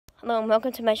Hello and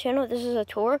welcome to my channel. This is a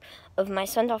tour of my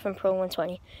Dolphin Pro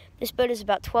 120. This boat is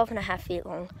about 12.5 feet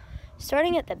long.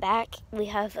 Starting at the back, we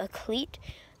have a cleat,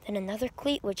 then another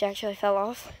cleat which actually fell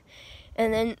off,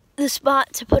 and then the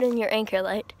spot to put in your anchor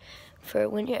light for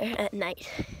when you're at night.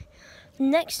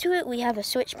 Next to it, we have a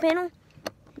switch panel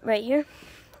right here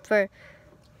for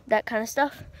that kind of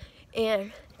stuff,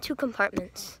 and 2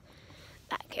 compartments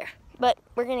back here. But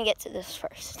we're gonna get to this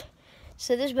first.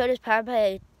 So this boat is powered by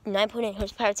a 9.8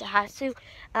 horsepower Tohatsu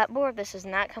outboard. This does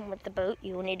not come with the boat.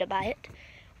 You will need to buy it,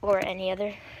 or any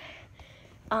other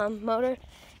motor.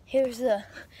 Here's the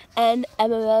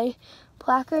NMMA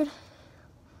placard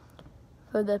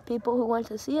for the people who want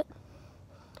to see it.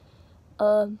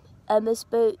 And this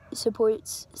boat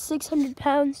supports 600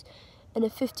 pounds and a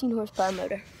 15 horsepower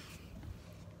motor.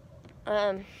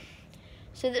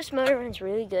 So this motor runs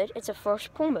really good. It's a force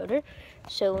pull motor,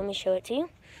 so let me show it to you.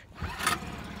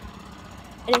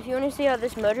 And if you want to see how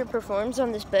this motor performs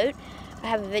on this boat, I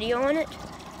have a video on it.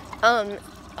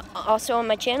 Also on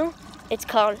my channel. It's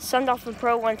called Dolphin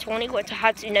Pro 120 with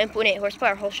Tohatsu 9.8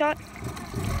 horsepower whole shot,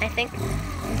 I think.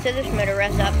 And so this motor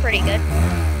revs up pretty good.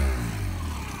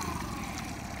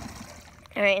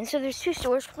 Alright, and so there's 2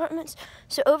 storage compartments.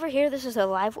 So over here, this is a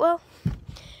live well.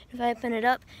 If I open it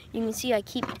up, you can see I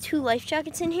keep 2 life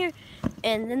jackets in here,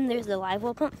 and then there's the live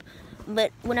well pump.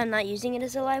 But when I'm not using it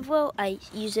as a live well, I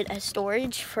use it as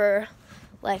storage for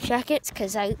life jackets,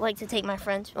 because I like to take my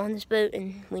friends on this boat,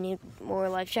 and we need more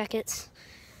life jackets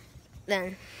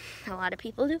than a lot of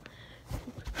people do.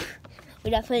 We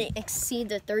definitely exceed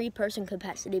the 3-person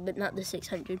capacity, but not the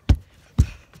 600.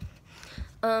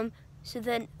 So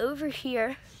then over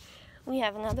here, we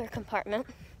have another compartment.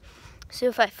 So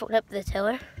if I fold up the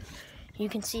tiller, you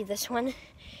can see this one.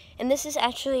 And this is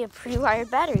actually a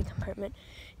pre-wired battery compartment.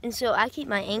 And so I keep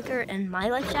my anchor and my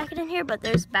life jacket in here, but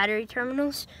there's battery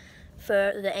terminals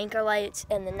for the anchor lights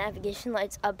and the navigation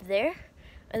lights up there.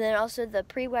 And then also the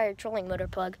pre-wired trolling motor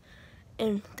plug.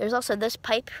 And there's also this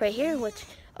pipe right here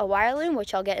with a wire loom,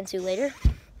 which I'll get into later.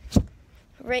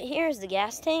 Right here is the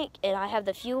gas tank, and I have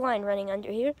the fuel line running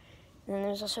under here. And then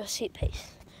there's also a seat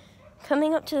base.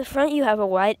 Coming up to the front, you have a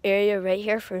wide area right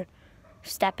here for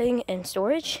stepping and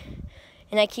storage.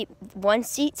 And I keep 1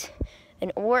 seat,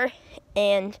 an oar,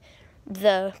 and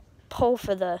the pole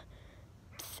for the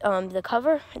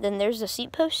cover. Then there's the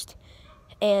seat post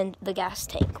and the gas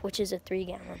tank, which is a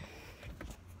 3-gallon.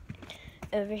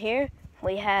 Over here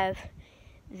we have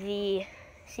the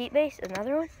seat base,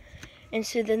 another one. And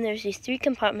so then there's these 3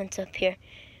 compartments up here.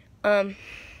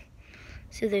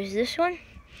 So there's this one,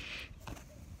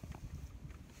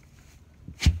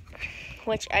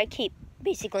 which I keep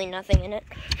basically nothing in it.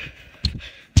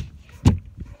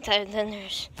 And then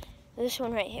there's this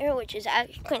one right here, which is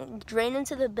actually can drain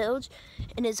into the bilge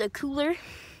and is a cooler.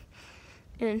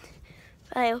 And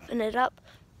if I open it up,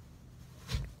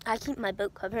 I keep my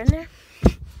boat cover in there.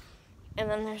 And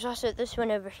then there's also this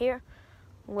one over here,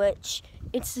 which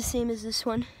it's the same as this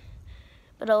one,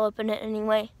 but I'll open it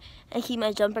anyway. I keep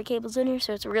my jumper cables in here,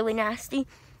 so it's really nasty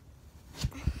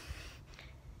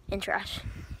and trash.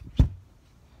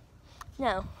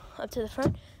 Now, up to the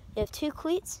front, you have 2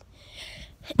 cleats,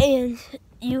 and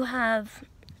you have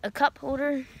a cup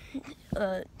holder,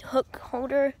 a hook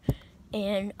holder,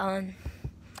 and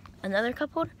another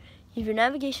cup holder. You have your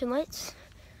navigation lights,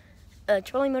 a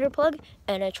trolling motor plug,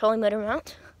 and a trolling motor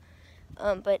mount.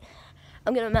 But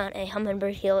I'm going to mount a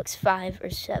Humminbird Helix 5 or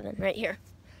 7 right here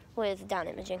with down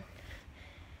imaging.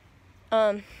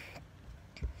 And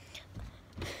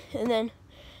then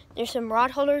there's some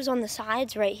rod holders on the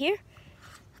sides right here.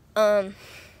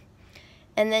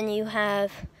 And then you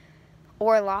have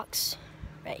oar locks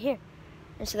right here.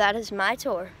 And so that is my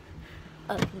tour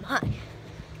of my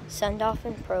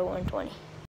Dolphin Pro 120.